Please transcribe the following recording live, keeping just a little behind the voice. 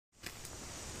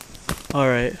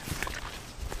Alright,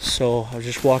 so I was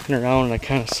just walking around and I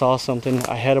kind of saw something.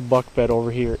 I had a buck bed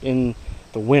over here in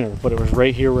the winter, but it was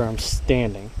right here where I'm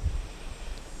standing.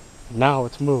 Now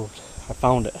it's moved. I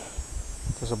found it.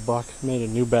 There's a buck made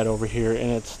a new bed over here,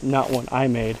 and it's not one I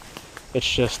made. It's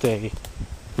just a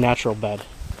natural bed.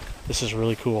 This is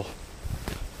really cool.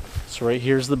 So right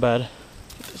here's the bed.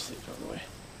 Get this leaf out of the way.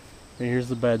 Right here's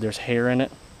the bed. There's hair in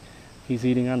it. He's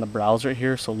eating on the browse right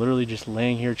here, so literally just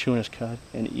laying here chewing his cud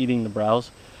and eating the browse.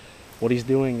 What he's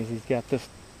doing is he's got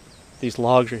these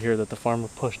logs right here that the farmer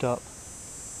pushed up,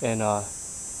 and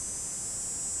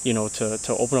you know,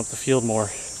 to open up the field more.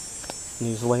 And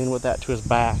he's laying with that to his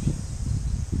back,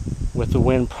 with the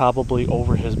wind probably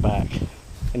over his back,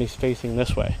 and he's facing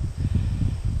this way.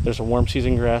 There's a warm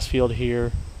season grass field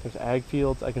here. There's ag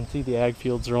fields. I can see the ag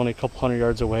fields are only a couple hundred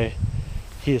yards away.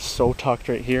 He is so tucked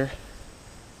right here.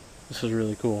 This is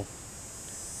really cool.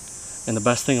 And the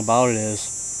best thing about it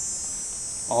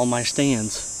is, all my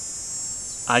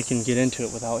stands, I can get into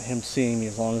it without him seeing me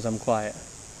as long as I'm quiet.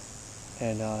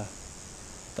 And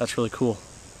that's really cool.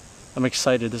 I'm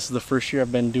excited. This is the first year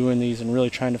I've been doing these and really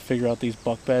trying to figure out these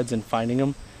buck beds and finding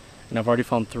them. And I've already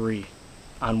found 3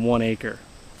 on 1 acre.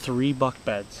 3 buck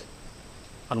beds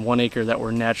on 1 acre that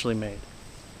were naturally made.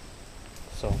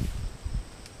 So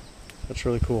that's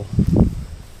really cool.